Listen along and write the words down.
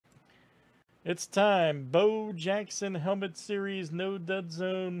It's time. Bo Jackson Helmet Series, no dud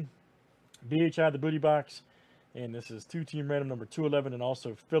zone, BHI the booty box. And this is 2-team random number 211 and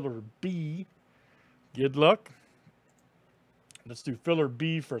also filler B. Good luck. Let's do filler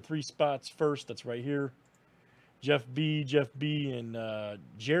B for 3 spots first. That's right here. Jeff B, and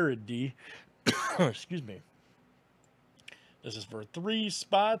Jared D. Excuse me. This is for 3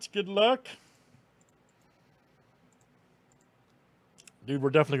 spots. Good luck. Dude,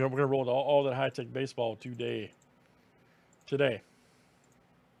 we're definitely gonna roll all that high-tech baseball today.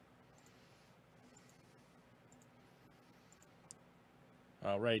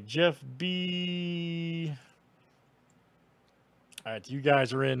 All right, Jeff B. All right, you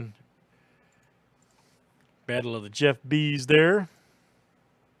guys are in battle of the Jeff B's there.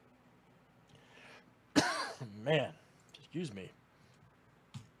 Man, excuse me.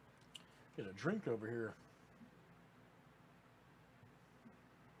 Get a drink over here.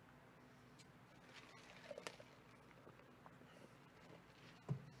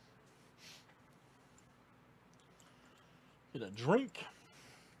 Get a drink.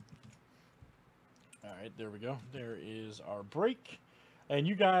 All right, there we go. There is our break. And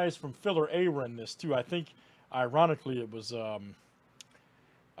you guys from filler A were in this too. I think, ironically, it was,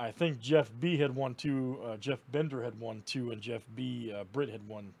 I think Jeff B had won 2, Jeff Bender had won 2, and Jeff B, Britt had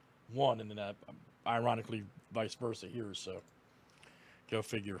won 1, and then ironically, vice versa here. So, go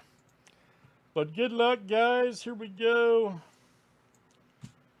figure. But good luck, guys. Here we go.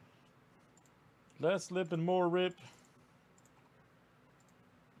 Less lip and more rip.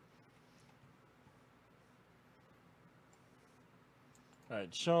 All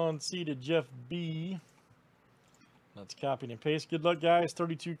right, Sean C to Jeff B. Let's copy and paste. Good luck, guys.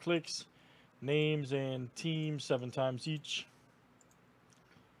 32 clicks. Names and teams 7 times each.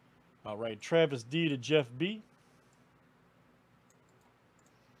 All right, Travis D to Jeff B.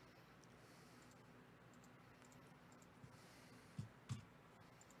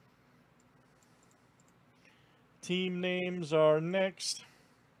 Team names are next.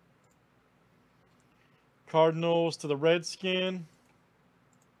 Cardinals to the Redskin.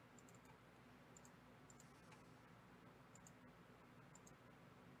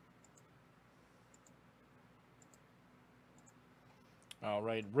 All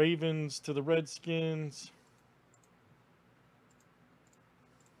right, Ravens to the Redskins.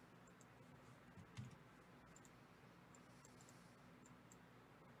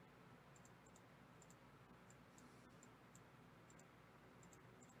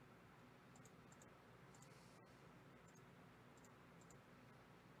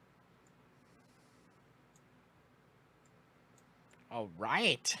 All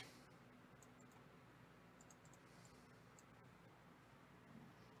right.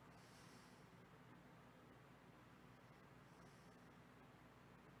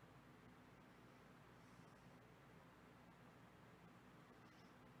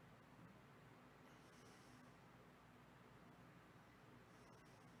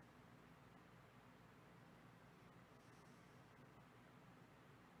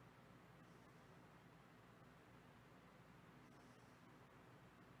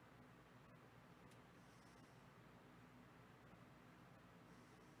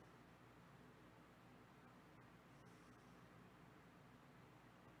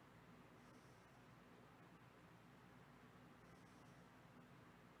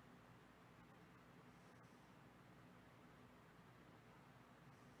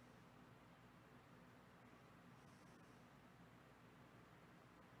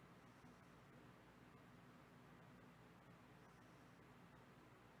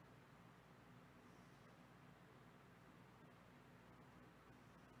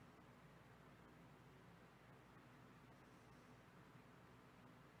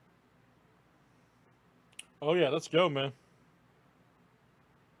 Oh, yeah, let's go, man.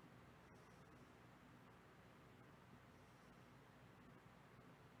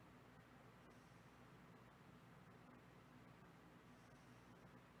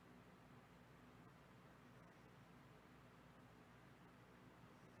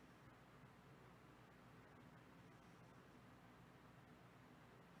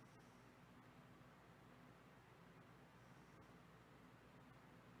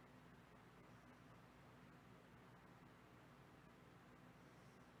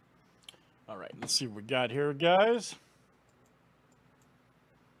 All right, let's see what we got here, guys.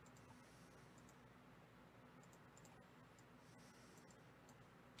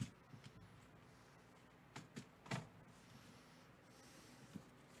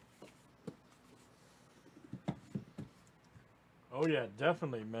 Oh, yeah,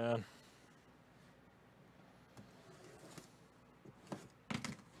 definitely, man.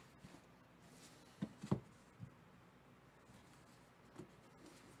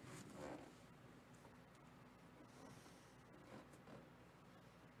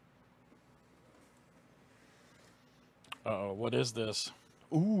 Uh-oh, what is this?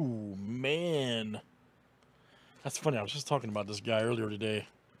 Ooh, man. That's funny. I was just talking about this guy earlier today.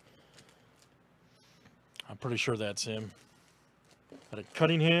 I'm pretty sure that's him. But a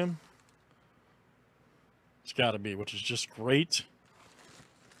Cunningham. It's got to be, which is just great.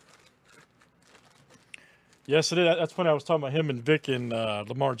 Yes, it is. That's funny. I was talking about him and Vic and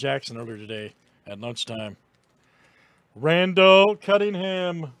Lamar Jackson earlier today at lunchtime. Randall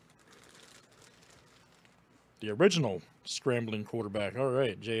Cunningham. The original scrambling quarterback. All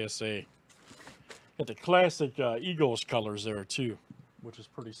right, JSA. Got the classic Eagles colors there, too, which is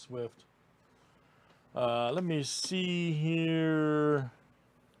pretty swift. Let me see here.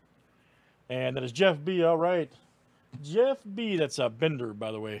 And that is Jeff B. All right. Jeff B. That's a Bender,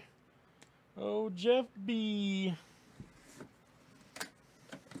 by the way. Oh, Jeff B.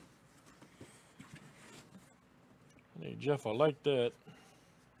 Hey, Jeff, I like that.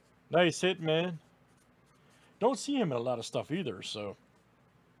 Nice hit, man. Don't see him in a lot of stuff either, so.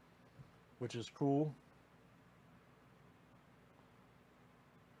 Which is cool.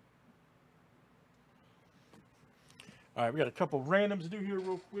 All right, we got a couple randoms to do here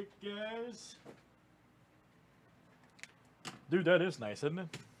real quick, guys. Dude, that is nice, isn't it?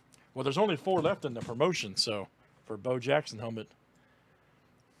 Well, there's only 4 left in the promotion, so for Bo Jackson helmet.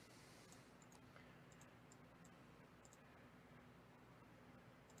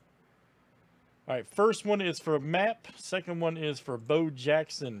 All right, first one is for Map. Second one is for Bo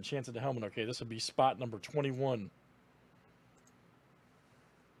Jackson. Chance at the helmet. Okay, this will be spot number 21.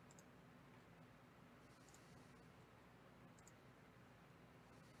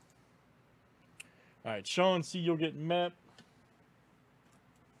 All right, Sean C., you'll get Map.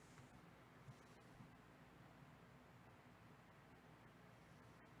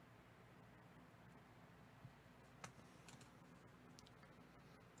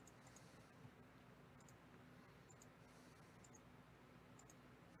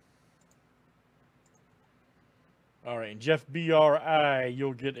 All right, and Jeff BRI,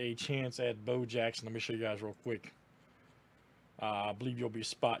 you'll get a chance at Bo Jackson. Let me show you guys real quick. I believe you'll be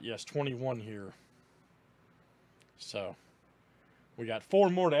spot, yes, 21 here. So, we got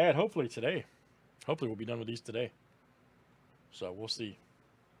 4 more to add, hopefully today. Hopefully we'll be done with these today. So, we'll see.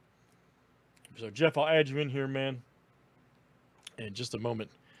 So, Jeff, I'll add you in here, man, in just a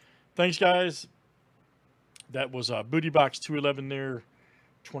moment. Thanks, guys. That was Booty Box 211 there,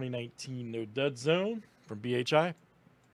 2019 No Dud Zone from BHI.